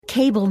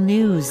Cable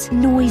news,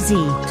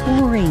 noisy,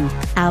 boring,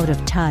 out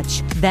of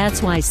touch.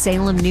 That's why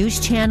Salem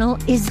News Channel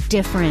is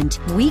different.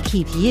 We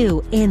keep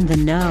you in the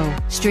know.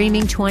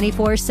 Streaming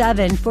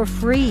 24/7 for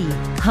free.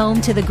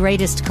 Home to the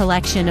greatest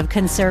collection of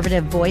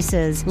conservative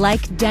voices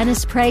like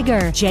Dennis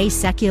Prager, Jay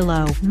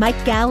Sekulow,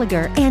 Mike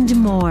Gallagher, and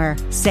more.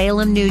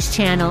 Salem News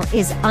Channel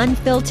is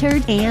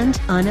unfiltered and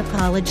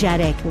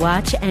unapologetic.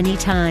 Watch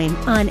anytime,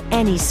 on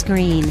any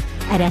screen,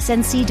 at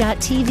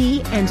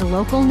snc.tv and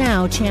Local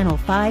Now Channel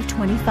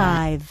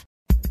 525.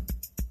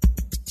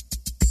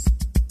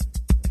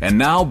 And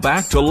now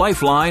back to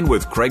Lifeline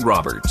with Craig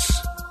Roberts.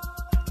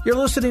 You're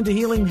listening to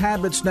Healing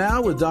Habits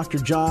Now with Dr.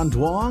 John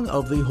Duong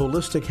of the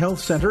Holistic Health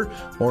Center.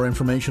 More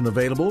information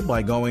available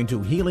by going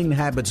to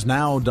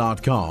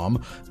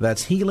healinghabitsnow.com.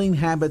 That's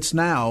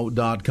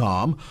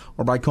healinghabitsnow.com,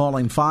 or by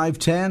calling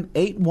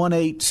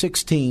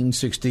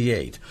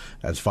 510-818-1668.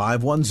 That's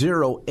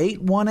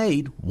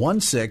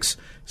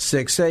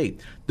 510-818-1668.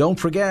 Don't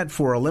forget,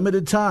 for a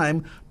limited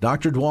time,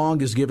 Dr.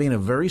 Duong is giving a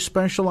very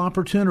special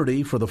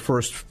opportunity for the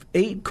first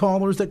 8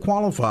 callers that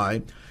qualify.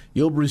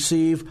 You'll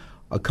receive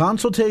a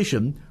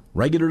consultation,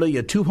 regularly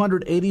a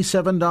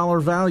 $287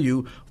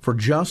 value, for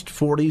just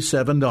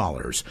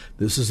 $47.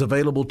 This is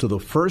available to the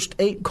first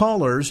 8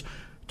 callers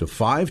to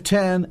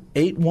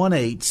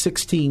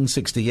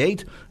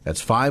 510-818-1668.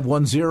 That's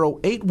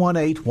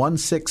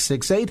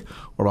 510-818-1668,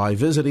 or by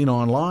visiting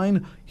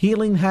online,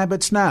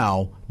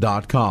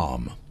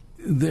 healinghabitsnow.com.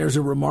 There's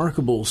a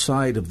remarkable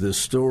side of this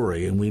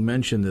story, and we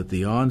mentioned at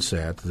the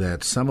onset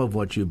that some of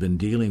what you've been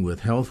dealing with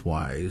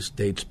health-wise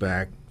dates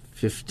back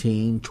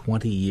 15,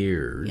 20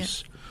 years.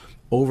 Yes.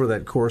 Over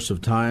that course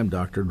of time,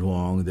 Dr.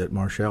 Duong, that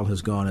Marshall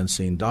has gone and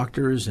seen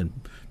doctors and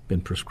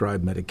been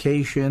prescribed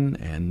medication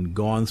and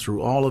gone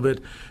through all of it.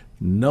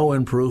 No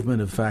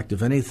improvement. In fact,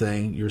 if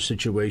anything, your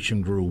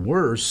situation grew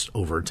worse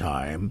over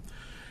time.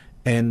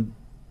 And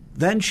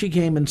then she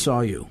came and saw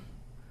you.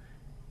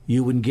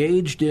 You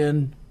engaged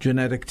in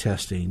genetic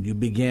testing. You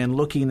began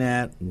looking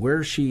at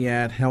where's she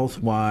at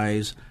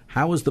health-wise,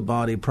 how is the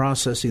body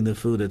processing the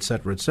food, et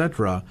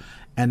cetera,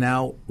 and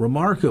now,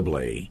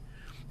 remarkably,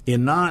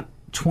 in not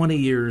 20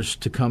 years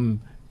to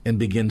come and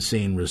begin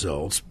seeing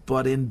results,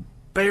 but in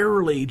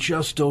barely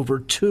just over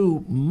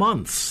 2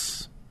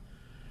 months,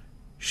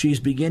 she's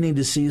beginning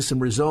to see some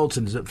results.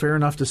 And is it fair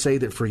enough to say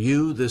that for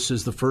you, this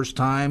is the first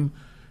time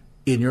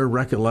in your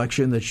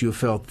recollection that you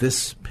felt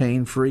this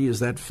pain-free? Is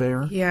that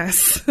fair?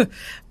 Yes,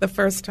 the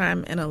first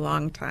time in a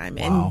long time,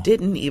 Wow. and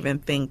didn't even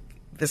think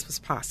this was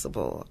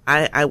possible.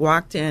 I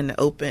walked in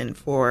open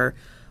for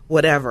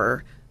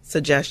whatever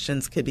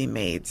suggestions could be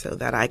made so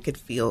that I could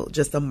feel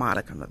just a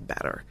modicum of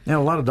better. Now,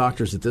 a lot of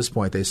doctors at this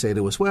point, they say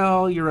to us,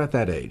 well, you're at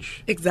that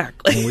age.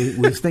 Exactly. And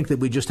we think that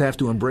we just have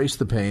to embrace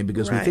the pain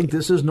because we Right. think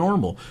this is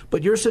normal.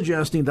 But you're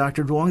suggesting,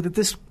 Dr. Duong, that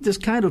this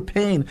kind of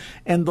pain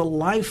and the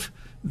life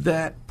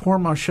that poor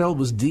Marshall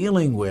was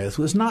dealing with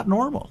was not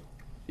normal.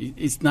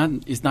 It's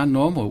not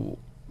normal.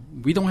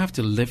 We don't have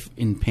to live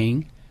in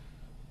pain.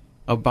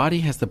 Our body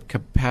has the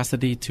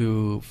capacity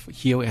to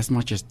heal as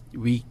much as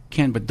we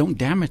can, but don't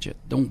damage it.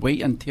 Don't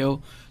wait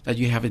until that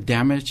you have it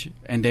damaged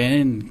and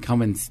then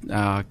come and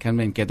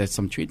get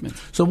some treatment.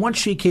 So once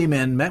she came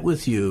in, met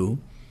with you,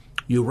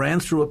 you ran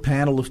through a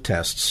panel of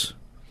tests.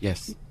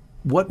 Yes.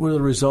 What were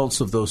the results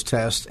of those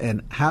tests,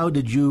 and how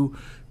did you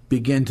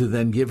begin to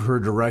then give her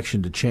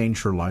direction to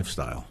change her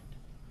lifestyle?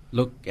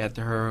 Look at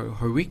her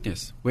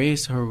weakness. Where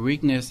is her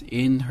weakness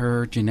in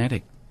her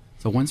genetic?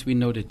 So once we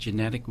know the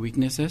genetic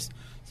weaknesses,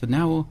 so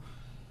now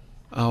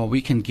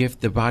we can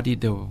give the body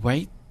the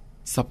right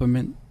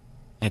supplement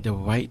at the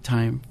right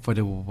time for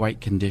the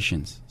right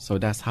conditions. So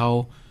that's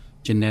how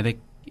genetic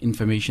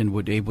information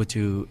would be able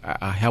to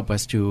help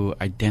us to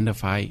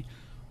identify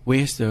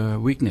where's the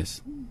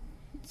weakness.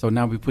 So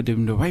now we put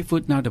them in the right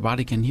foot, now the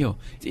body can heal.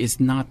 It's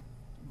not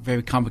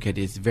very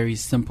complicated. It's very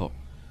simple.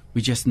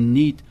 We just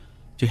need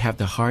to have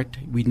the heart.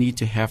 We need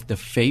to have the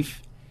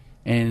faith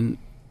and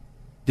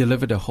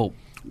deliver the hope.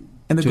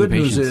 And the good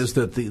news patients. is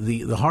that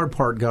the hard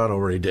part God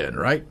already did,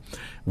 right?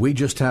 We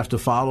just have to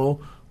follow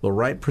the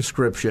right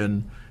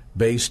prescription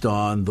based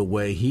on the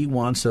way He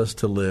wants us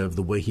to live,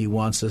 the way He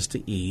wants us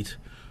to eat,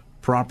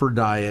 proper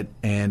diet.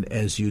 And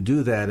as you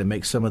do that and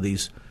make some of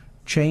these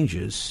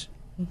changes,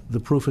 the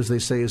proof, as they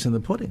say, is in the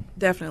pudding.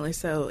 Definitely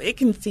so. It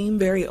can seem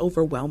very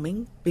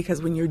overwhelming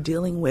because when you're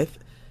dealing with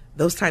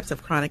those types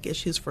of chronic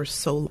issues for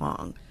so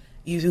long,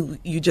 you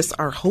just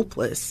are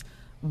hopeless.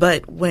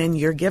 But when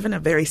you're given a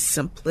very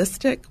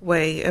simplistic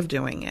way of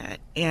doing it,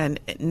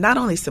 and not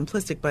only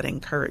simplistic but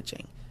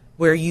encouraging,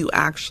 where you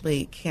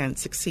actually can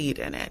succeed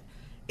in it,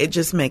 it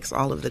just makes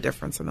all of the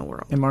difference in the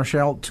world. And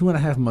Marshall,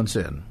 2.5 months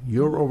in,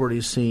 you're already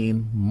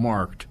seeing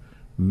marked,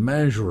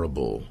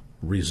 measurable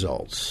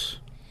results.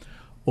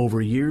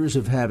 Over years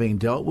of having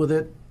dealt with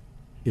it,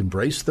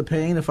 embraced the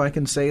pain, if I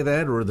can say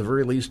that, or at the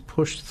very least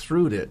pushed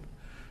through it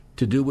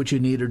to do what you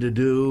needed to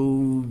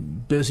do,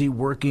 busy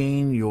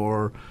working,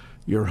 your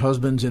Your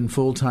husband's in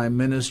full-time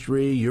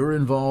ministry. You're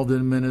involved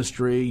in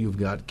ministry. You've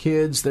got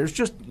kids.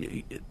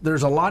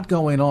 There's a lot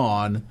going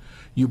on.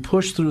 You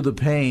push through the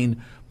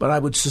pain, but I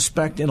would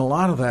suspect in a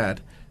lot of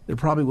that, there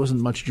probably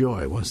wasn't much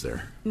joy, was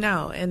there?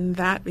 No, and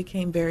that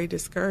became very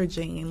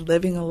discouraging. And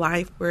living a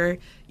life where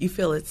you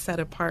feel it's set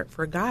apart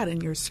for God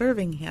and you're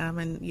serving Him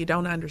and you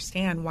don't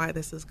understand why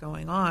this is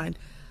going on.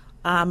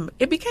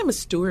 It became a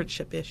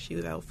stewardship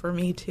issue, though, for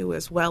me, too,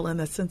 as well, in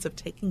the sense of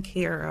taking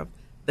care of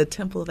the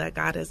temple that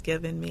God has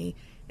given me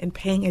and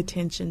paying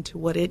attention to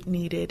what it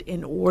needed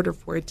in order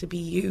for it to be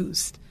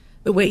used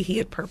the way He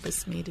had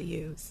purposed me to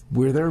use.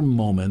 Were there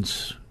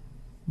moments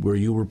where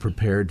you were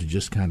prepared to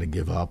just kind of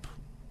give up,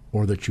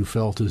 or that you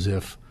felt as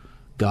if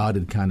God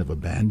had kind of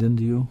abandoned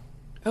you?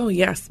 Oh,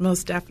 yes,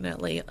 most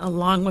definitely.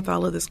 Along with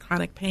all of this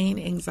chronic pain,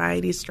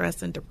 anxiety,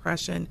 stress, and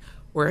depression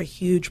were a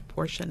huge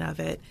portion of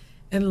it.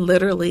 And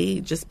literally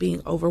just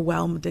being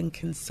overwhelmed and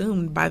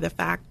consumed by the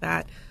fact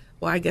that,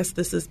 well, I guess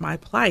this is my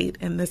plight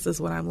and this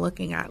is what I'm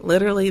looking at.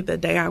 Literally the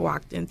day I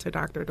walked into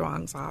Dr.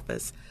 Duong's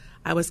office,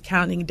 I was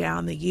counting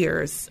down the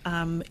years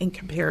in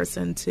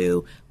comparison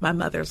to my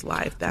mother's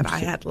life that I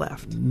had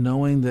left.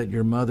 Knowing that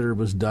your mother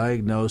was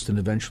diagnosed and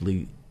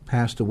eventually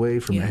passed away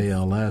from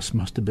ALS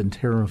must have been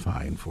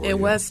terrifying for you. It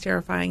was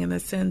terrifying in the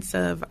sense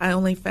of I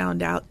only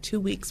found out 2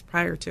 weeks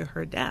prior to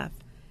her death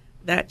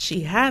that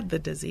she had the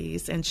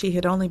disease, and she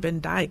had only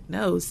been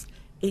diagnosed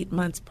 8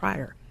 months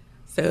prior.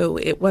 So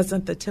it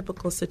wasn't the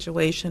typical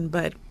situation,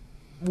 but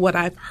what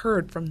I've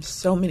heard from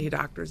so many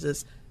doctors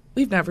is,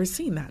 we've never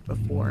seen that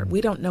before. We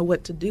don't know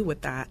what to do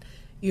with that.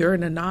 You're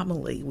an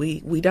anomaly.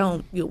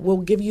 We'll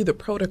give you the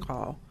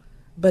protocol,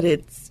 but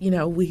it's,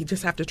 we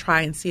just have to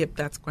try and see if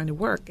that's going to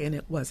work, and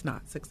it was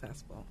not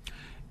successful.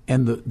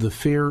 And the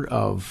fear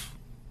of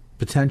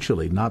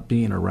potentially not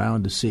being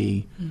around to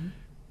see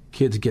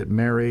kids get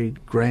married,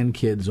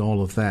 grandkids,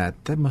 all of that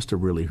must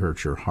have really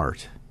hurt your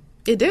heart.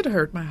 It did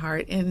hurt my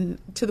heart, and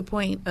to the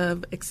point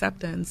of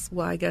acceptance.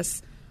 Well, I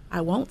guess I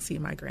won't see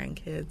my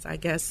grandkids. I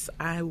guess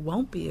I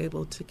won't be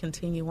able to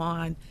continue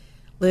on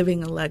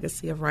living a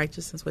legacy of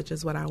righteousness, which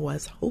is what I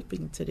was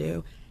hoping to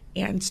do,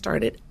 and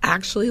started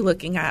actually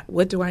looking at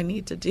what do I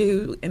need to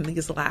do in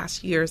these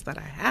last years that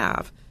I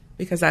have,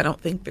 because I don't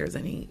think there's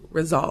any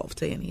resolve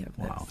to any of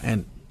this. Wow.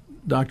 And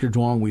Dr.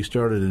 Duong, we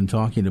started in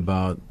talking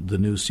about the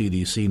new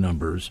CDC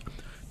numbers.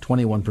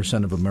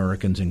 21% of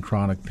Americans in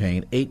chronic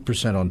pain,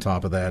 8% on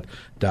top of that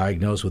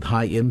diagnosed with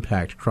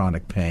high-impact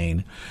chronic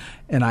pain.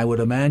 And I would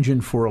imagine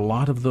for a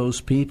lot of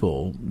those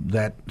people,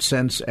 that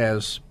sense,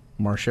 as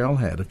Marshall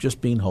had, of just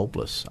being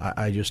hopeless.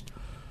 I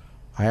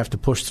have to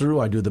push through.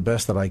 I do the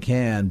best that I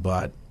can,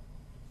 but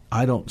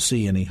I don't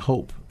see any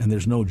hope, and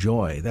there's no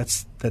joy.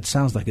 That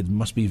sounds like it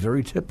must be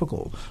very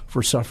typical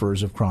for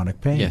sufferers of chronic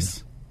pain.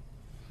 Yes.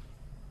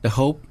 The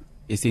hope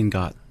is in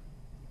God.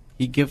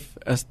 He gives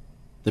us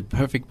the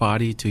perfect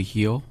body to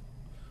heal.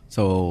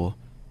 So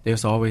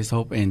there's always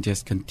hope, and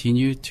just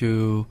continue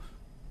to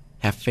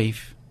have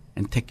faith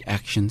and take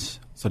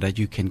actions so that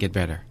you can get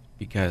better.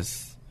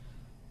 Because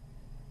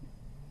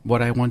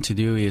what I want to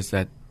do is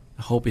that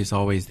hope is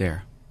always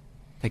there.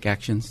 Take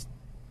actions,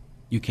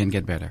 you can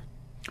get better.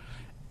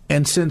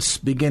 And since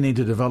beginning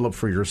to develop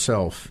for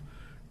yourself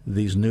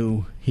these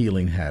new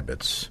healing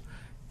habits,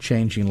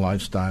 changing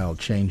lifestyle,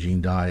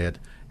 changing diet,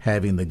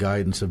 having the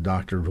guidance of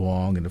Dr.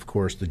 Duong, and, of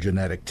course, the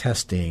genetic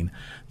testing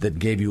that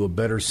gave you a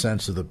better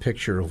sense of the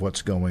picture of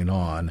what's going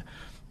on,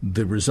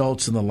 the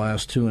results in the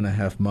last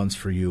 2.5 months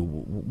for you,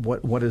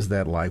 what is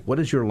that like? What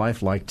is your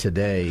life like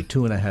today,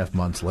 2.5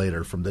 months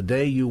later, from the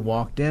day you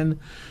walked in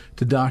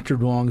to Dr.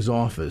 Duong's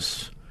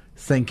office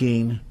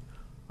thinking,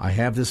 I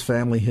have this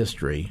family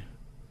history.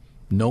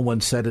 No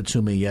one said it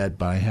to me yet,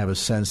 but I have a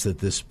sense that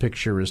this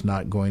picture is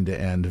not going to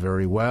end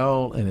very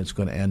well, and it's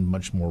going to end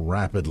much more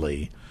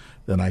rapidly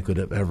than I could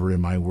have ever in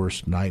my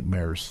worst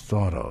nightmares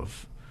thought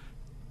of.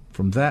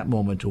 From that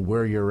moment to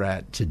where you're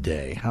at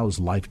today, how has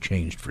life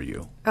changed for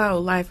you? Oh,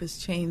 life has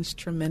changed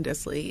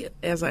tremendously,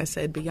 as I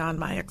said, beyond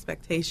my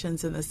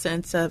expectations, in the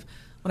sense of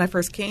when I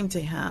first came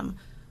to him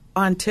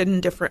on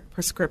 10 different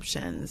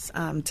prescriptions.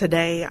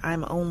 Today,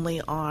 I'm only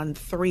on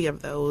 3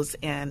 of those,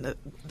 and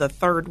the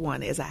third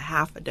one is a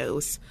half a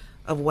dose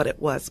of what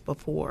it was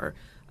before.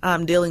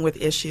 Dealing with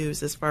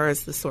issues as far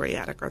as the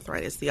psoriatic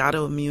arthritis, the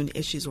autoimmune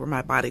issues where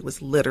my body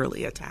was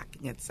literally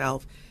attacking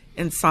itself,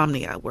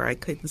 insomnia where I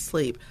couldn't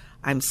sleep.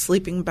 I'm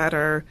sleeping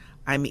better.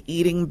 I'm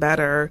eating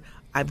better.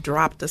 I've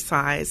dropped a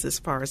size as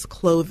far as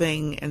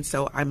clothing, and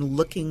so I'm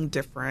looking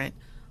different.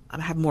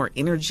 I have more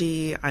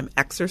energy. I'm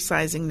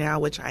exercising now,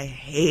 which I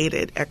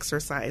hated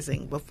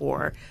exercising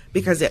before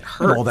because it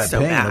hurt all that so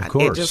pain, bad. Of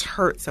course. It just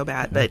hurt so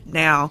bad. Yeah. But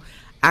now,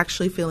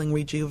 actually feeling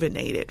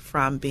rejuvenated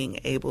from being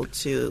able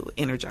to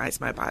energize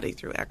my body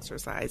through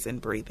exercise and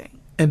breathing.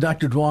 And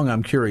Dr. Duong,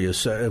 I'm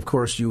curious, of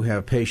course, you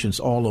have patients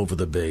all over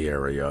the Bay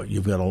Area.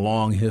 You've got a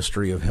long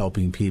history of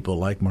helping people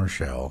like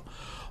Marshall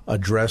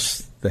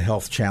address the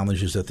health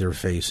challenges that they're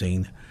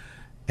facing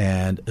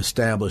and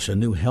establish a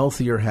new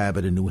healthier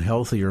habit, a new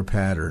healthier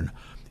pattern.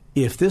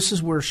 If this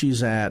is where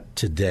she's at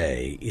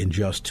today in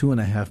just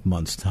 2.5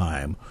 months'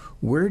 time,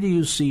 where do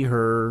you see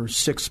her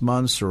 6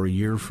 months or a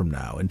year from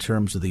now in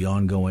terms of the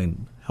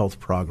ongoing health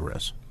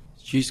progress?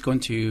 She's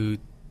going to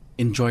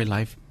enjoy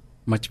life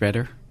much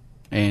better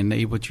and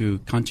able to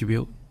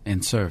contribute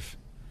and serve.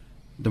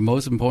 The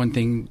most important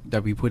thing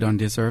that we put on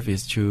this earth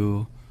is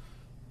to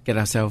get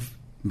ourselves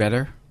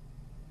better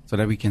so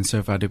that we can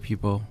serve other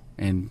people,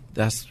 and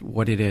that's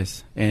what it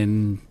is.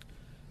 And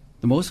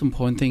the most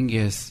important thing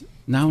is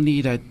not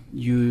only that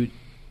you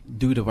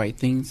do the right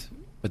things,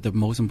 but the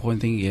most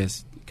important thing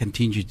is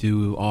continue to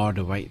do all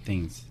the right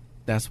things.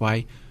 That's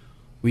why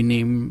we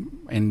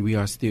name, and we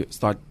are still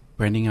start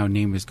branding our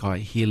name is called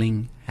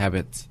Healing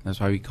Habits. That's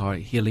why we call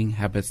it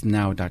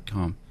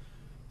healinghabitsnow.com.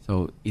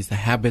 So it's the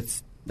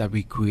habits that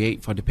we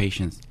create for the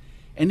patients.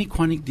 Any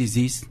chronic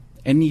disease,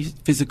 any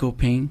physical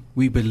pain,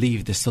 we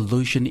believe the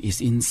solution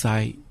is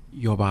inside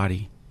your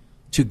body.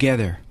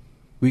 Together,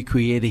 we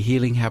create a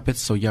healing habit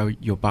so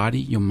your body,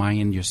 your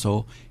mind, and your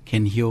soul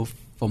can heal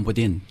from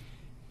within.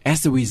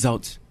 As a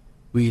result,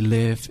 we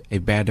live a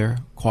better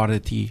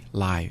quality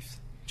life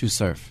to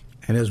serve.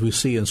 And as we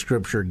see in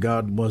Scripture,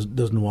 God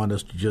doesn't want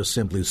us to just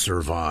simply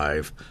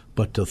survive,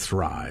 but to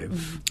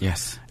thrive.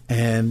 Yes.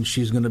 And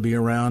she's going to be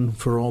around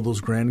for all those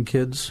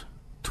grandkids?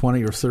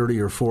 20 or 30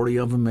 or 40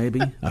 of them, maybe?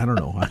 I don't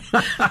know.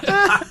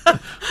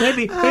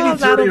 maybe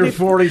 30 or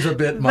 40 is a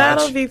bit much.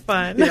 That'll be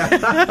fun.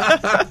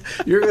 Yeah.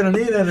 You're going to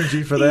need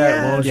energy for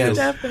that, won't you? Yes,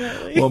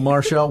 definitely. Well,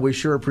 Marshall, we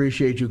sure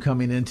appreciate you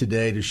coming in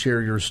today to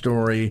share your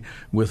story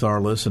with our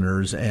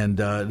listeners. And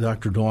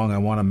Dr. Duong, I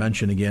want to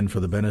mention again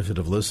for the benefit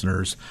of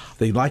listeners, if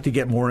they'd like to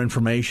get more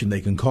information, they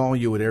can call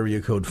you at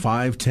area code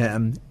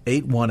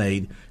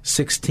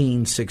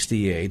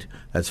 510-818-1668.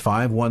 That's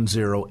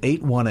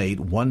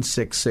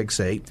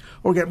 510-818-1668.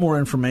 Or get more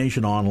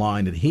information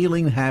online at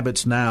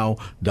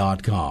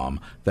healinghabitsnow.com.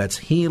 That's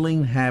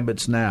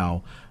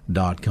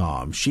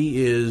healinghabitsnow.com.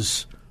 She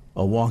is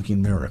a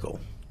walking miracle.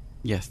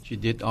 Yes, she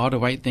did all the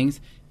right things,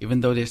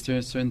 even though there's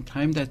a certain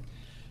time that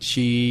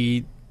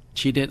she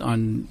cheated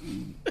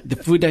on the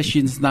food that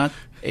she's not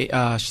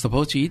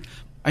supposed to eat.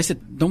 I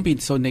said, don't be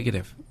so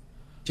negative.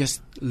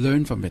 Just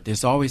learn from it.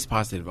 It's always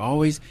positive.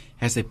 Always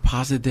has a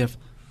positive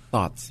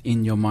thoughts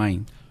in your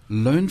mind.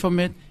 Learn from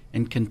it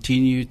and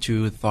continue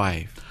to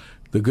thrive.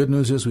 The good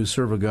news is we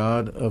serve a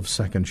God of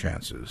second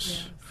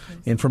chances. Yes.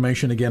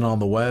 Information again on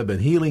the web at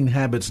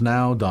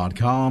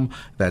healinghabitsnow.com.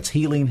 That's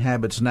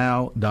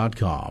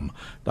healinghabitsnow.com.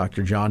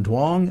 Dr. John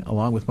Duong,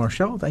 along with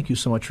Marshall, thank you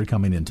so much for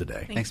coming in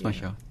today. Thanks,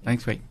 Marshall.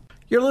 Thanks, Ray.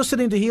 You're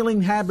listening to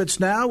Healing Habits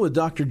Now with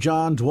Dr.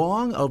 John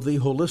Duong of the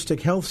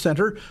Holistic Health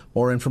Center.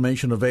 More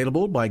information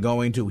available by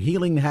going to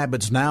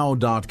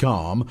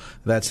healinghabitsnow.com.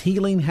 That's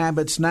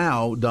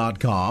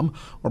healinghabitsnow.com.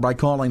 Or by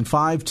calling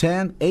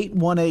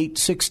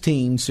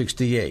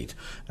 510-818-1668.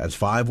 That's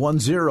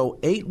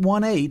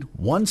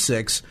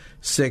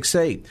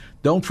 510-818-1668.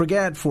 Don't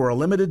forget, for a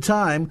limited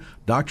time,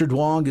 Dr.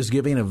 Duong is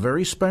giving a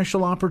very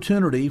special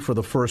opportunity for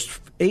the first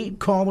 8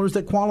 callers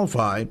that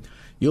qualify.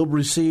 You'll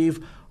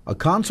receive a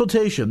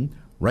consultation,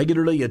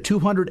 regularly a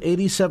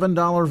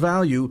 $287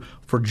 value,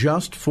 for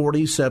just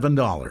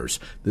 $47.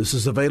 This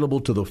is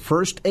available to the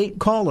first 8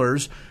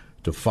 callers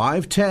to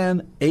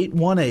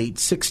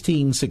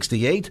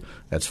 510-818-1668.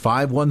 That's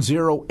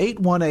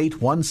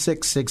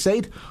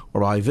 510-818-1668,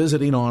 or by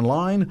visiting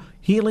online,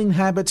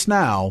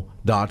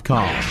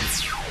 healinghabitsnow.com.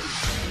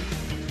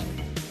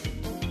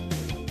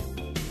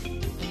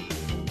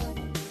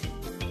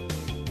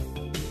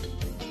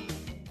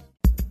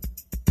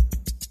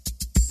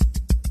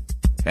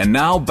 And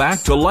now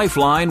back to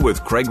Lifeline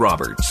with Craig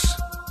Roberts.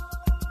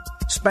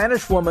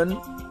 Spanish woman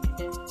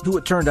who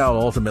it turned out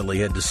ultimately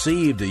had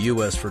deceived a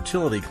U.S.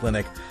 fertility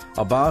clinic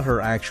about her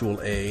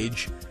actual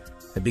age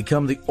had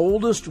become the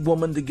oldest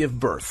woman to give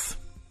birth.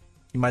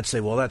 You might say,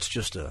 well, that's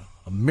just a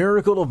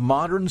miracle of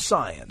modern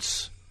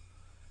science.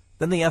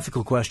 Then the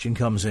ethical question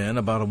comes in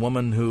about a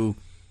woman who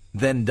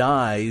then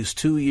dies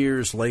 2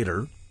 years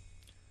later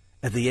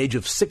at the age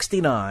of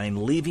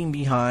 69, leaving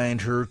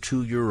behind her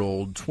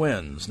 2-year-old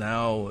twins.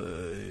 Now,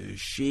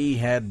 she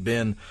had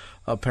been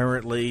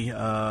apparently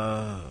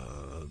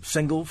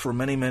single for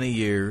many, many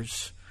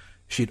years.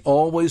 She'd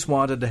always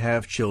wanted to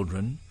have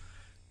children.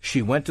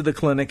 She went to the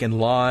clinic and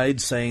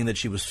lied, saying that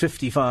she was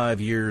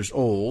 55 years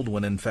old,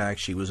 when in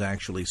fact she was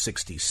actually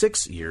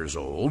 66 years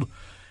old.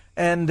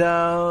 And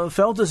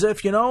felt as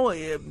if,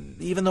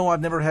 even though I've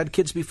never had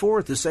kids before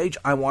at this age,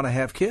 I want to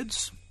have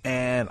kids,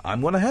 and I'm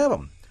going to have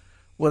them,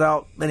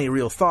 without any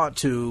real thought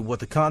to what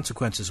the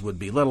consequences would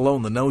be, let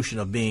alone the notion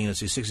of being,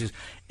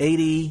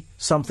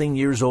 80-something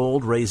years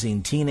old,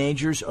 raising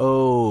teenagers.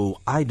 Oh,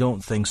 I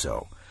don't think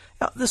so.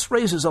 Now, this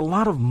raises a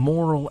lot of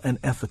moral and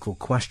ethical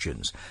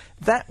questions.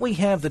 That we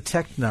have the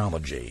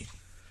technology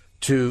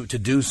to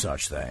do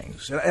such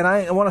things. And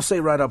I want to say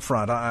right up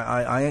front,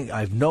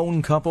 I've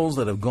known couples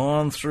that have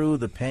gone through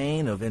the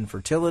pain of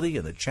infertility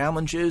and the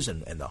challenges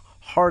and the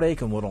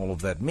heartache and what all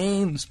of that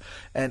means,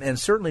 and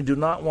certainly do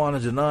not want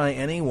to deny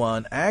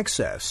anyone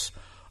access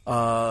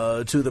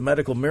to the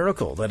medical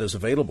miracle that is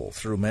available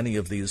through many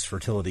of these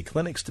fertility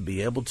clinics to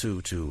be able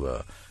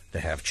to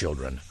have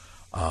children.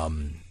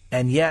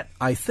 And yet,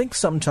 I think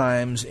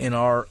sometimes in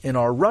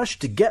our rush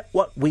to get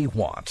what we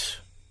want,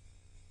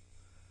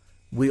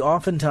 we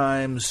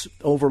oftentimes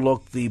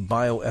overlook the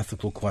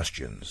bioethical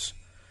questions.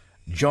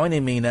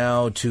 Joining me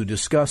now to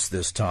discuss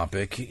this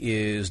topic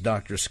is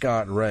Dr.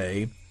 Scott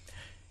Rae.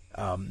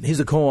 He's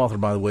a co-author,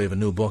 by the way, of a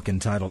new book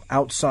entitled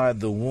Outside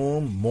the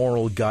Womb,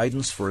 Moral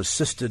Guidance for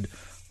Assisted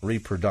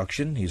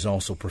Reproduction. He's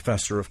also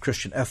professor of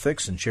Christian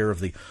ethics and chair of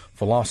the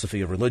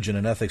Philosophy of Religion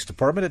and Ethics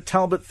Department at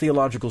Talbot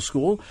Theological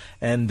School.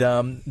 And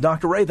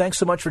Dr. Rae, thanks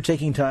so much for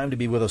taking time to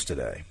be with us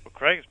today. Well,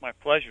 Craig, it's my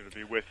pleasure to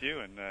be with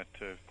you and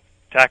to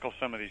tackle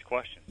some of these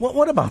questions.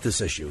 What about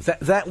this issue?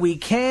 That we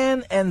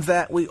can and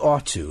that we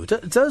ought to.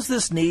 Does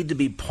this need to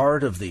be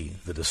part of the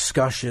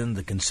discussion,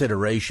 the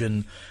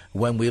consideration,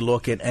 when we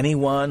look at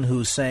anyone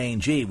who's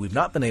saying, gee, we've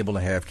not been able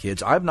to have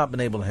kids, I've not been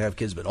able to have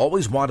kids, but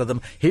always wanted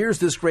them, here's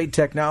this great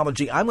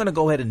technology, I'm going to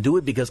go ahead and do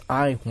it because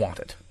I want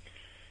it?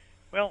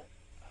 Well,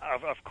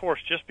 of course,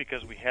 just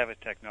because we have a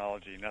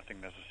technology, nothing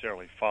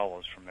necessarily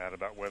follows from that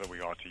about whether we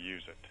ought to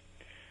use it.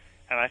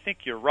 And I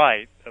think you're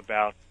right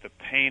about the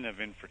pain of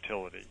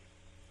infertility.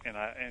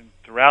 And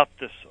throughout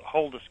this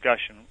whole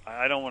discussion,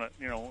 I don't want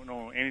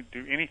to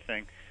do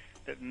anything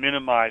that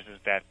minimizes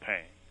that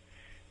pain,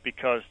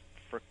 because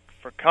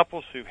for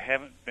couples who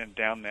haven't been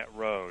down that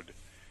road,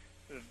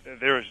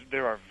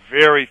 there are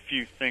very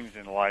few things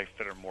in life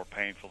that are more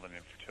painful than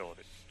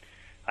infertility.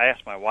 I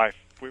asked my wife.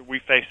 We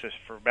faced this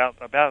for about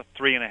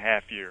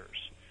 3.5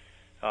 years,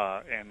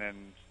 and then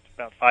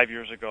about 5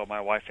 years ago, my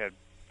wife had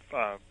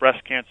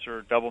breast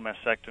cancer, double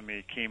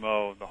mastectomy,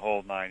 chemo, the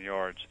whole 9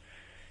 yards.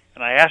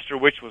 And I asked her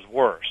which was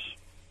worse,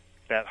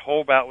 that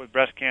whole bout with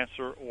breast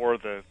cancer or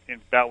the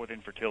bout with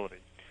infertility.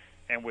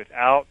 And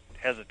without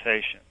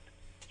hesitation,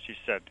 she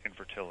said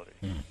infertility.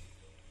 And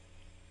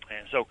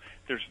so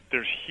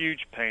there's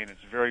huge pain.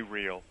 It's very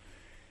real.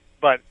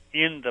 But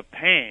in the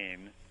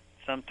pain,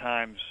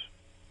 sometimes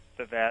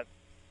the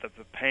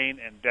pain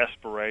and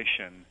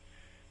desperation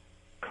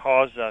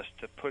cause us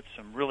to put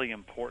some really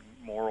important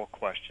moral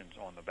questions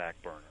on the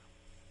back burner.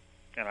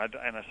 And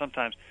I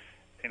sometimes...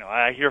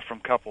 I hear from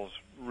couples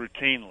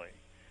routinely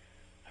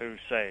who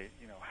say,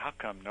 how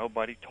come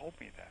nobody told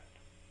me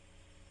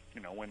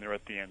that, when they're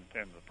at the end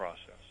of the process.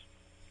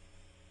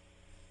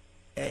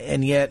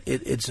 And yet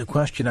it's a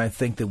question I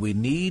think that we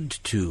need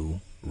to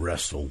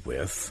wrestle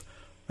with.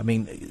 I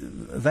mean,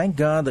 thank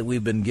God that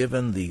we've been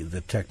given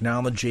the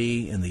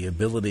technology and the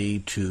ability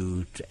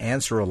to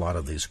answer a lot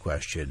of these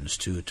questions,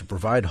 to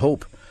provide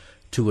hope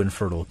to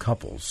infertile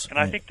couples. And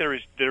I think there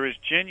is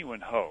genuine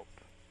hope.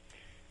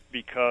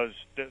 Because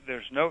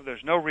there's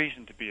no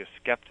reason to be a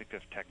skeptic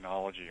of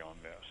technology on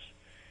this,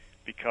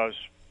 because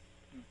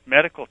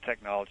medical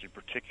technology,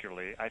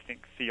 particularly, I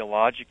think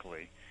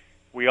theologically,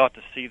 we ought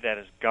to see that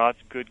as God's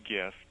good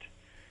gift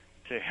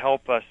to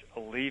help us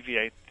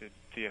alleviate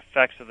the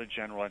effects of the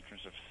general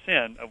entrance of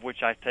sin, of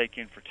which I take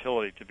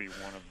infertility to be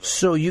one of those.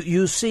 So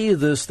you see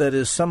this, that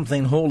is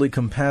something wholly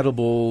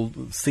compatible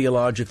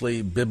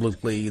theologically,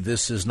 biblically.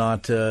 This is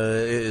not,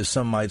 as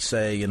some might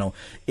say,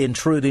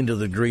 intruding to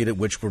the degree at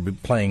which we're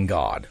playing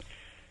God.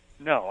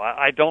 No,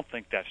 I don't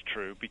think that's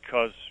true,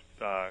 because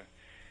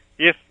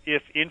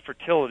if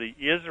infertility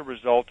is a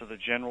result of the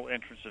general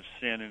entrance of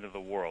sin into the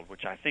world,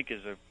 which I think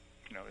is a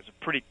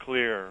pretty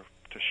clear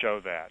to show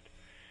that,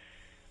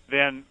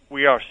 then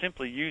we are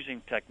simply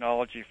using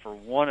technology for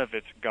one of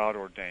its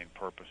God-ordained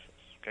purposes.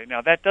 Okay,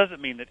 now that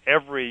doesn't mean that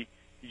every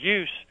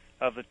use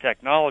of the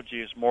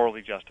technology is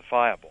morally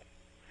justifiable.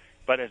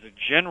 But as a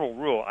general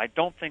rule, I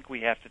don't think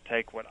we have to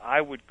take what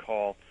I would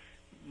call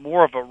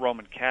more of a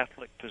Roman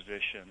Catholic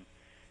position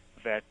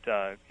that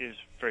is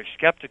very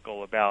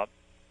skeptical about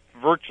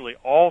virtually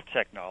all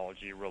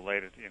technology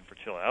related to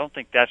infertility. I don't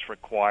think that's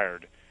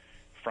required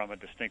from a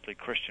distinctly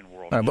Christian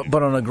worldview.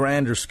 But on a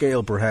grander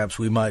scale, perhaps,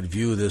 we might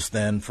view this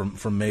then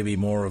from maybe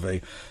more of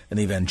an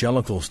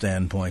evangelical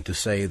standpoint, to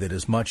say that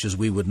as much as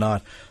we would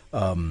not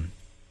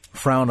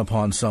frown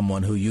upon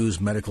someone who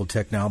used medical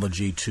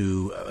technology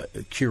to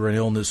cure an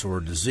illness or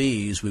a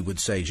disease, we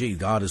would say, gee,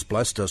 God has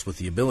blessed us with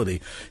the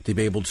ability to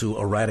be able to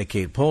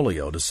eradicate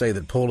polio. To say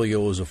that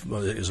polio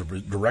is a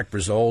direct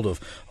result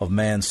of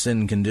man's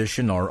sin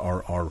condition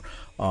or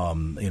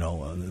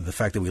the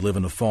fact that we live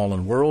in a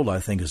fallen world, I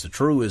think, is a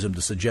truism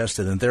to suggest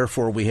that, and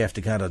therefore we have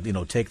to kind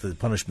of, take the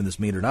punishment that's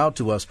meted out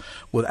to us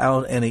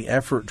without any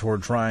effort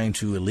toward trying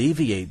to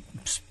alleviate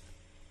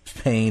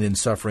pain and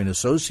suffering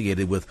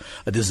associated with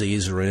a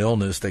disease or an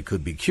illness that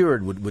could be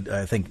cured would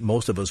I think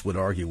most of us would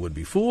argue would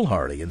be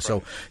foolhardy. And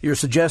so you're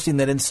suggesting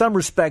that in some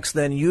respects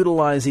then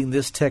utilizing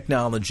this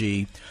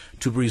technology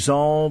to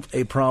resolve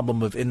a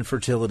problem of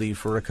infertility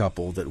for a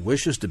couple that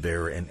wishes to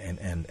bear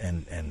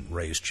and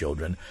raise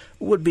children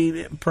would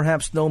be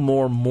perhaps no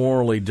more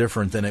morally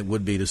different than it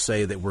would be to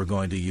say that we're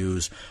going to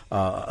use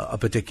a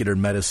particular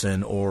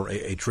medicine or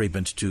a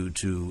treatment to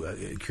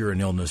cure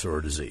an illness or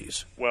a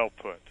disease. Well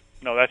put.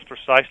 No, that's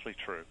precisely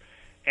true.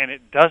 And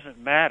it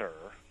doesn't matter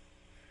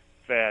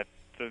that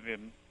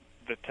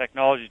the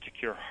technology to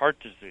cure heart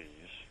disease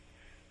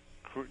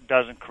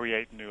doesn't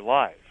create new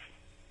life,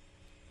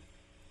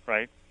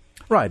 right?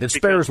 Right, it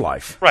spares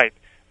life. Right,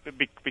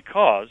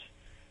 because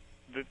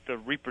the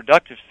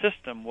reproductive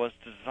system was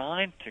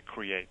designed to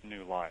create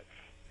new life.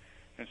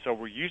 And so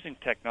we're using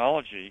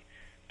technology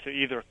to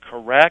either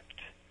correct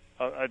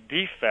a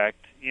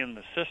defect in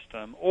the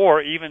system,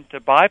 or even to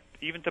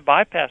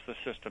bypass the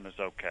system is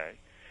okay,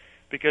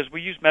 because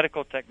we use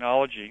medical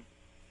technology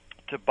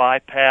to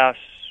bypass,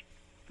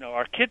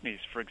 our kidneys,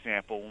 for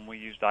example, when we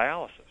use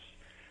dialysis.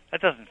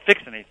 That doesn't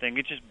fix anything;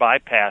 it just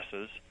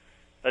bypasses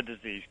a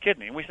diseased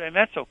kidney, and we say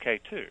that's okay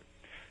too.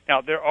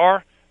 Now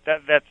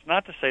that's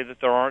not to say that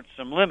there aren't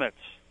some limits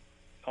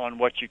on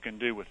what you can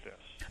do with this.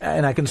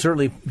 And I can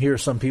certainly hear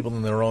some people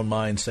in their own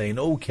mind saying,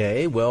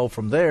 okay, well,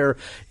 from there,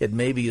 it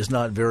maybe is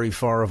not very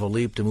far of a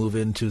leap to move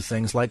into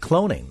things like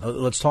cloning.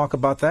 Let's talk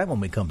about that when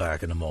we come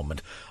back in a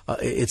moment.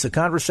 It's a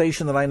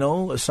conversation that I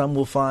know some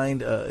will find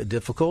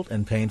difficult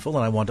and painful,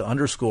 and I want to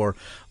underscore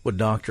what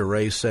Dr.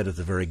 Ray said at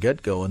the very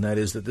get-go, and that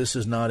is that this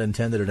is not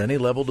intended at any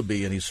level to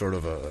be any sort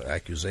of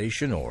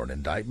accusation or an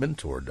indictment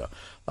toward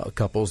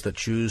couples that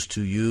choose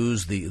to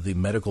use the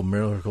medical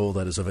miracle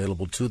that is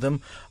available to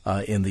them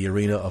in the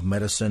arena of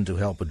medicine to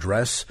help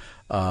address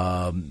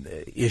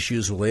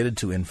issues related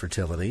to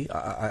infertility.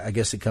 I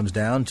guess it comes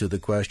down to the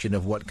question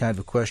of what kind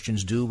of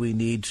questions do we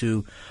need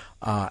to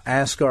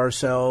ask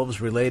ourselves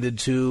related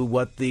to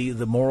what the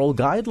moral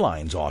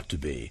guidelines ought to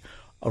be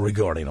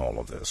regarding all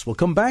of this. We'll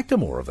come back to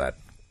more of that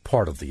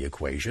part of the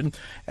equation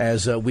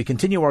as we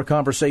continue our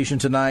conversation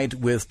tonight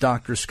with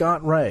Dr.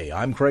 Scott Ray.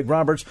 I'm Craig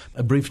Roberts.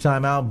 A brief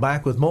time out,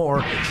 back with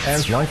more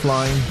as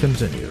Lifeline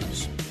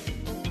continues.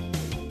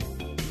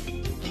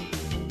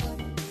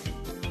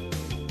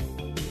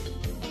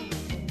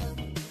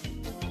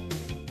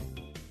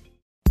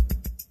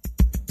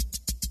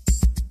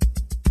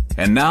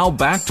 And now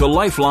back to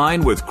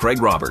Lifeline with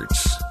Craig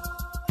Roberts.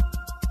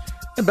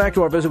 And back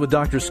to our visit with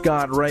Dr.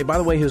 Scott Ray. By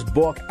the way, his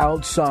book,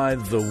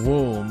 Outside the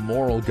Womb,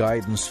 Moral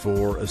Guidance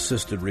for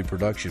Assisted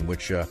Reproduction,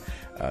 which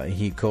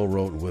he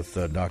co-wrote with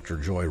Dr.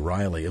 Joy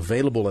Riley,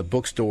 available at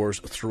bookstores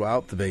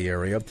throughout the Bay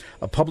Area.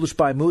 Published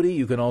by Moody.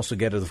 You can also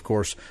get it, of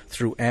course,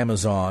 through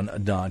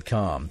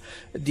Amazon.com.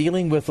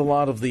 Dealing with a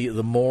lot of the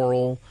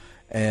moral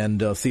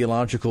and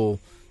theological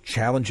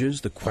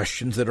challenges, the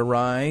questions that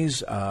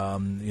arise.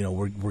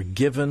 We're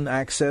given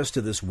access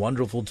to this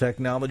wonderful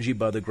technology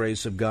by the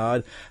grace of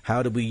God.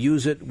 How do we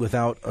use it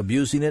without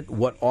abusing it?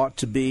 What ought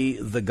to be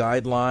the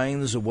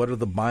guidelines? What are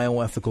the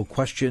bioethical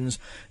questions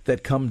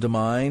that come to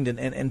mind?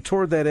 And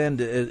toward that end,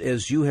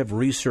 as you have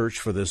researched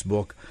for this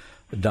book,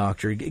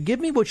 Doctor, give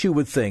me what you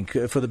would think,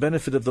 for the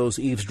benefit of those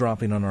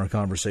eavesdropping on our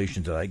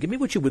conversation tonight, give me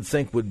what you would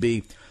think would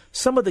be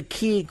some of the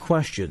key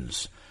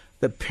questions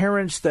that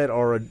parents that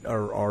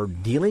are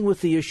dealing with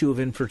the issue of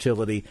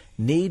infertility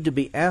need to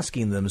be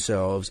asking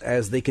themselves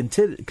as they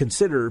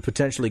consider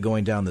potentially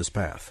going down this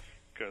path.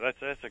 Good.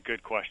 That's a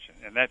good question,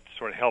 and that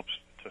sort of helps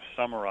to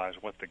summarize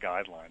what the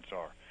guidelines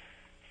are.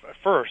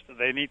 First,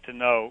 they need to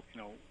know,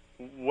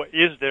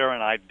 is there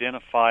an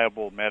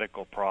identifiable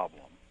medical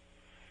problem?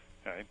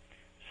 Okay.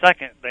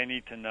 Second, they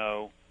need to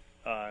know,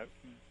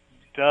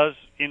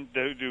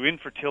 do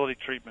infertility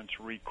treatments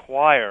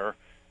require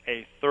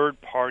a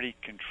third-party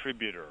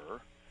contributor,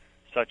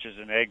 such as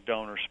an egg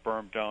donor,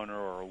 sperm donor,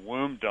 or a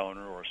womb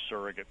donor, or a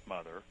surrogate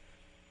mother?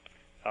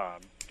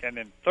 And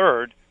then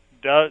third,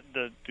 does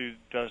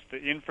the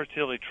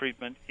infertility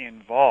treatment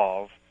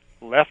involve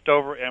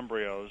leftover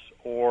embryos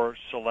or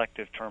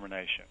selective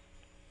termination?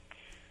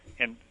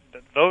 And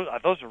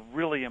those are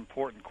really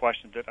important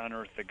questions that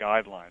unearth the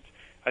guidelines.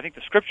 I think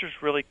the Scripture is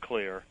really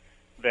clear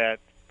that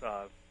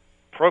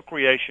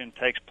procreation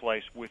takes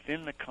place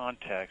within the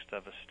context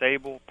of a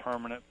stable,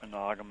 permanent,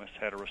 monogamous,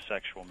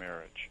 heterosexual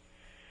marriage.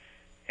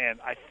 And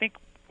I think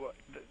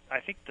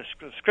the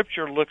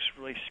Scripture looks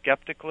really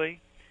skeptically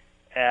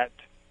at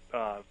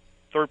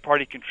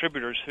third-party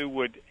contributors who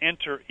would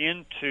enter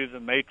into the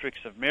matrix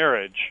of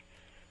marriage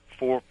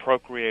for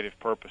procreative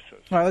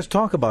purposes. All right, let's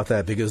talk about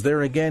that, because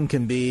there again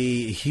can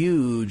be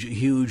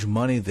huge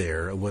money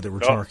there, whether we're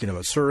talking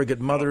about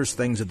surrogate mothers,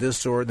 things of this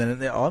sort.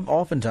 And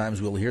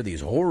oftentimes we'll hear these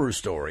horror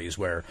stories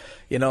where,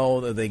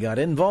 they got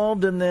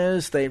involved in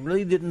this, they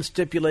really didn't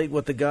stipulate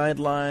what the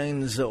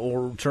guidelines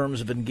or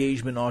terms of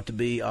engagement ought to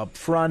be up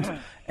front,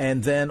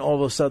 and then all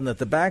of a sudden at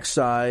the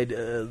backside,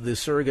 the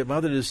surrogate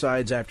mother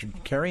decides, after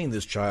carrying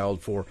this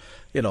child for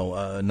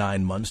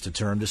 9 months to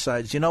term,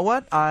 decides,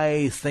 what,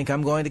 I think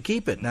I'm going to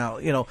keep it. Now,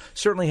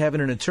 certainly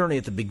having an attorney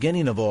at the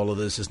beginning of all of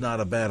this is not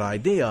a bad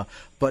idea,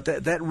 but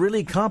that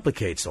really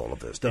complicates all of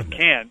this, doesn't it? It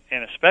can,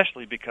 and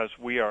especially because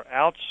we are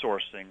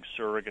outsourcing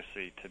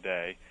surrogacy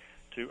today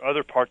to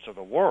other parts of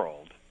the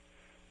world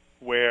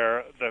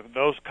where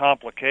those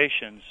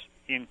complications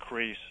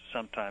increase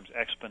sometimes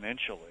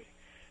exponentially.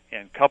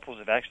 And couples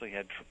have actually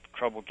had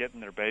trouble getting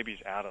their babies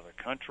out of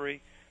the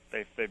country.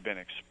 They've been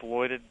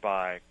exploited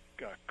by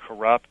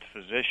corrupt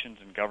physicians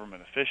and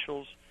government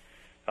officials.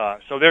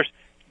 So there's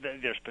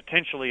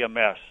potentially a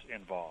mess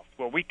involved.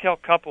 Well, we tell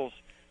couples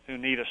who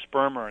need a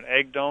sperm or an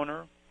egg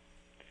donor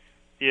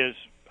is,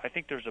 I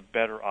think there's a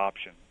better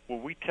option.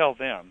 What we tell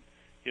them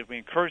is we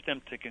encourage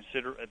them to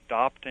consider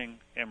adopting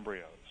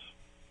embryos.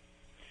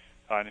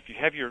 And if you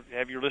have your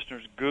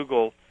listeners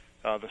Google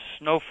the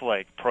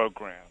Snowflake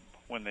program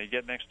when they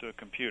get next to a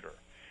computer.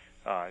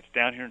 It's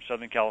down here in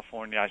Southern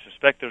California. I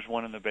suspect there's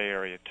one in the Bay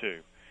Area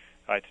too.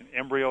 It's an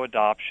embryo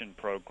adoption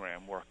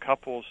program where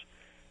couples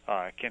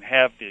can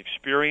have the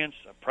experience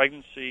of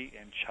pregnancy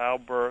and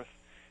childbirth,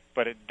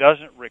 but it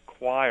doesn't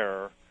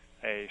require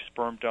a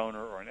sperm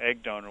donor or an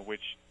egg donor,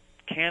 which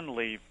can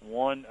leave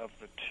one of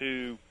the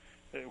two,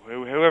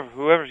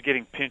 whoever's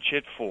getting pinch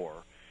hit for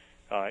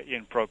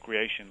in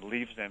procreation,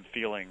 leaves them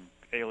feeling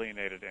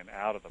alienated and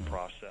out of the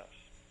process.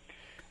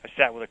 I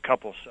sat with a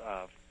couple,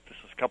 this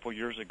was a couple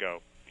years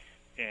ago,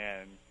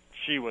 and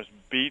she was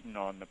beaten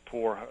on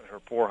her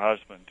poor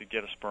husband to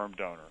get a sperm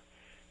donor,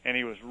 and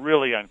he was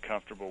really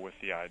uncomfortable with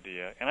the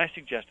idea. And I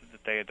suggested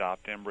that they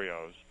adopt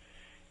embryos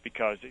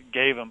because it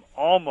gave them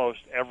almost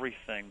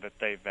everything that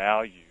they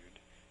valued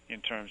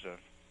in terms of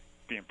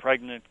being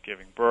pregnant,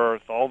 giving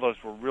birth. All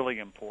those were really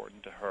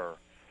important to her,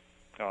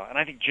 and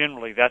I think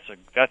generally that's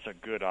a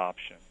good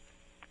option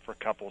for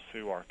couples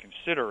who are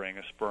considering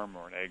a sperm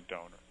or an egg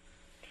donor.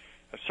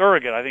 A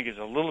surrogate, I think, is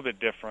a little bit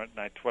different,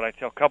 and what I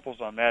tell couples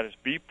on that is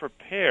be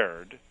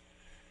prepared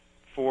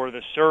for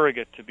the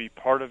surrogate to be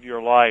part of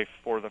your life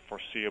for the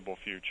foreseeable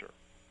future.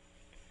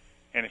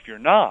 And if you're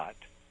not,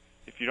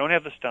 if you don't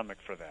have the stomach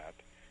for that,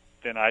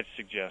 then I'd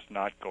suggest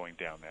not going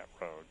down that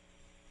road.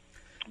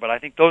 But I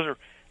think those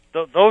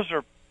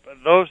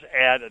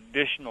add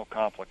additional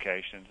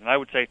complications. And I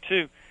would say,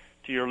 too,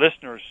 to your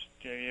listeners,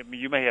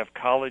 you may have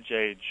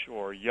college-age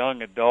or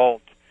young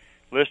adult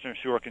listeners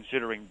who are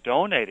considering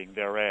donating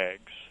their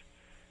eggs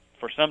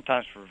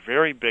sometimes for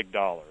very big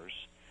dollars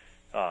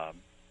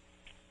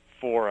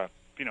for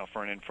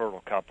an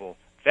infertile couple.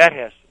 That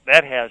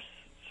has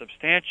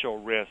substantial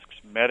risks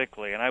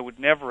medically, and I would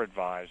never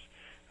advise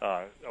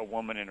a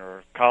woman in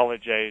her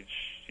college age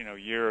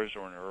years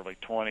or in her early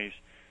 20s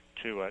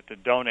to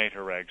donate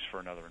her eggs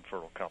for another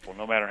infertile couple,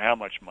 no matter how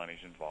much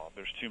money's involved.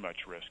 There's too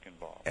much risk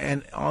involved.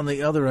 And on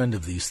the other end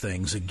of these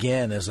things,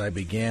 again, as I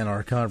began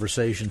our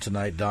conversation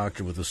tonight,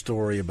 Doctor, with a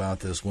story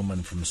about this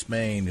woman from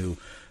Spain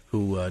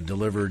who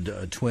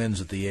delivered twins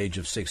at the age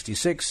of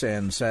 66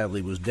 and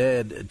sadly was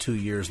dead 2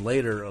 years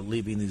later,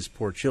 leaving these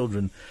poor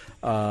children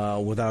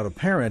without a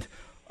parent.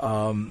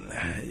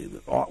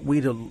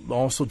 We'd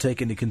also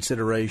take into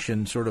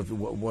consideration sort of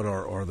what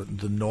are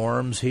the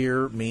norms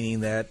here,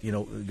 meaning that,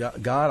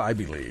 God, I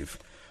believe,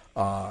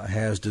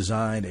 has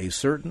designed a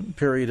certain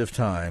period of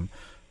time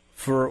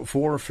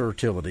for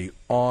fertility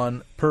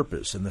on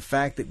purpose. And the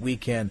fact that we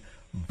can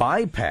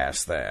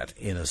bypass that,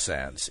 in a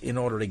sense, in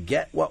order to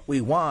get what we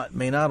want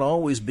may not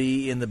always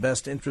be in the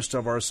best interest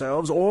of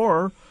ourselves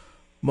or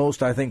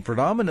most, I think,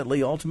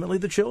 predominantly, ultimately,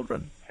 the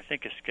children. I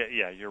think,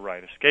 you're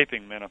right.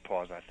 Escaping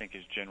menopause, I think,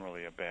 is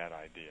generally a bad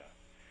idea.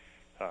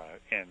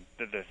 And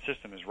the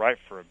system is ripe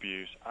for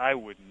abuse. I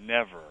would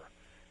never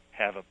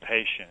have a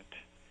patient,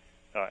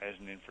 as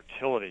an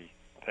infertility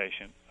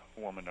patient,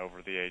 a woman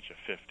over the age of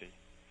 50.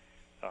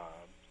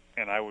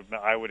 And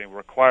I would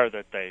require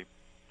that they,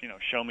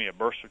 show me a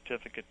birth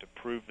certificate to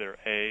prove their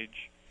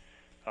age.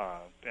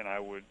 And I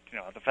would,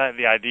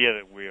 the idea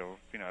that we'll,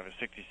 have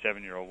a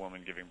 67-year-old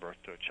woman giving birth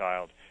to a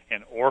child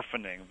and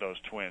orphaning those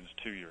twins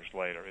 2 years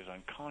later is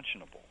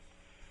unconscionable.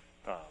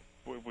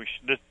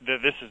 This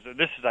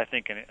is, I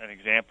think, an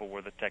example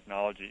where the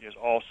technology is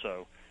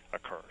also a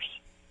curse.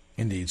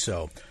 Indeed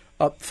so.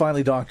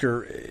 Finally,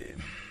 Doctor,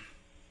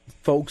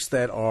 folks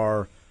that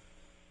are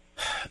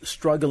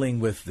struggling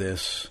with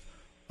this,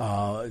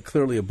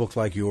 clearly a book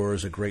like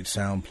yours, a great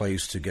sound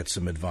place to get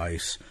some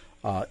advice.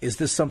 Is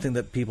this something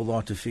that people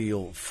ought to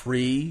feel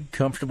free,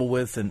 comfortable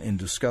with in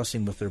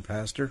discussing with their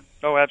pastor?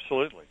 Oh,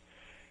 absolutely.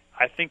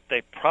 I think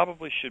they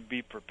probably should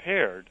be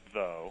prepared,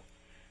 though,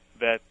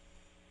 that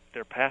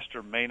their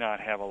pastor may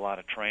not have a lot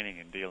of training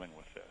in dealing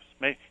with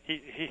this.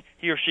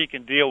 He or she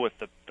can deal with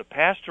the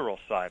pastoral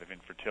side of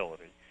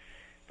infertility,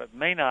 but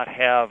may not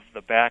have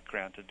the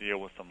background to deal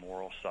with the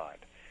moral side.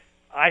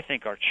 I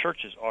think our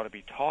churches ought to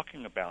be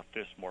talking about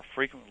this more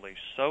frequently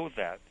so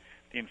that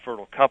the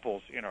infertile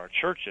couples in our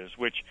churches,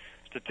 which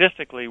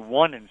statistically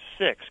 1 in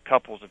 6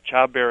 couples of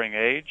childbearing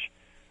age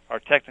are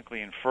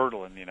technically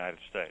infertile in the United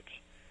States.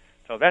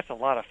 So that's a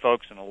lot of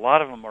folks, and a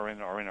lot of them are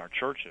in our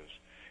churches.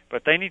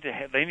 But they need to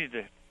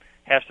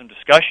have some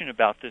discussion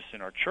about this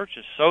in our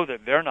churches so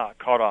that they're not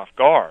caught off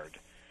guard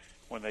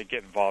when they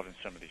get involved in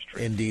some of these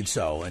treatments. Indeed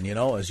so. And,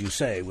 as you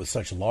say, with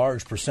such a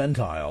large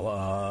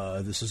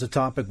percentile, this is a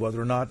topic,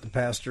 whether or not the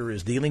pastor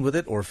is dealing with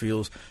it or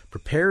feels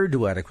prepared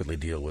to adequately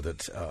deal with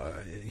it.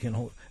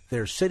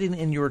 They're sitting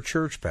in your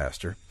church,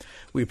 Pastor.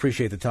 We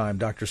appreciate the time.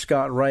 Dr.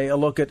 Scott Rae, a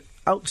look at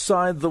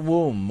Outside the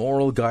Womb,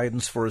 Moral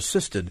Guidance for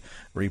Assisted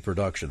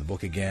Reproduction. The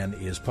book, again,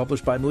 is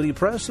published by Moody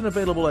Press and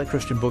available at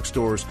Christian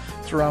bookstores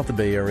throughout the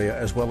Bay Area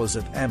as well as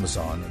at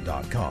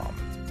Amazon.com.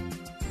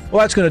 Well,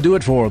 that's going to do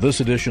it for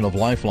this edition of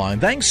Lifeline.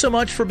 Thanks so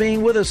much for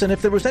being with us. And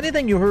if there was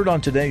anything you heard on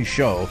today's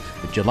show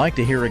that you'd like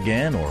to hear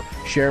again or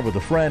share with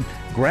a friend,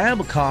 grab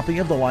a copy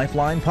of the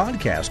Lifeline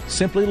podcast.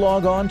 Simply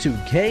log on to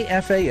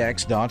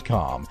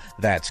KFAX.com.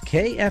 That's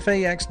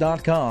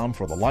KFAX.com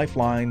for the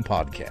Lifeline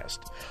podcast.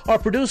 Our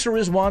producer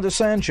is Wanda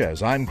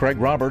Sanchez. I'm Craig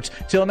Roberts.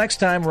 Till next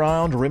time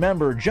round,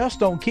 remember, just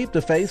don't keep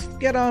the faith.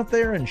 Get out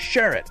there and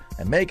share it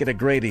and make it a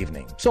great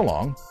evening. So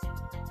long.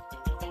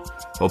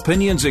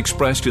 Opinions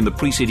expressed in the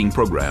preceding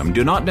program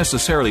do not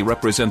necessarily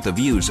represent the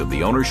views of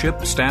the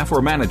ownership, staff,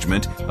 or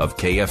management of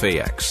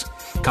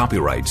KFAX.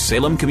 Copyright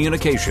Salem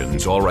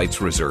Communications, all rights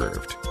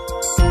reserved.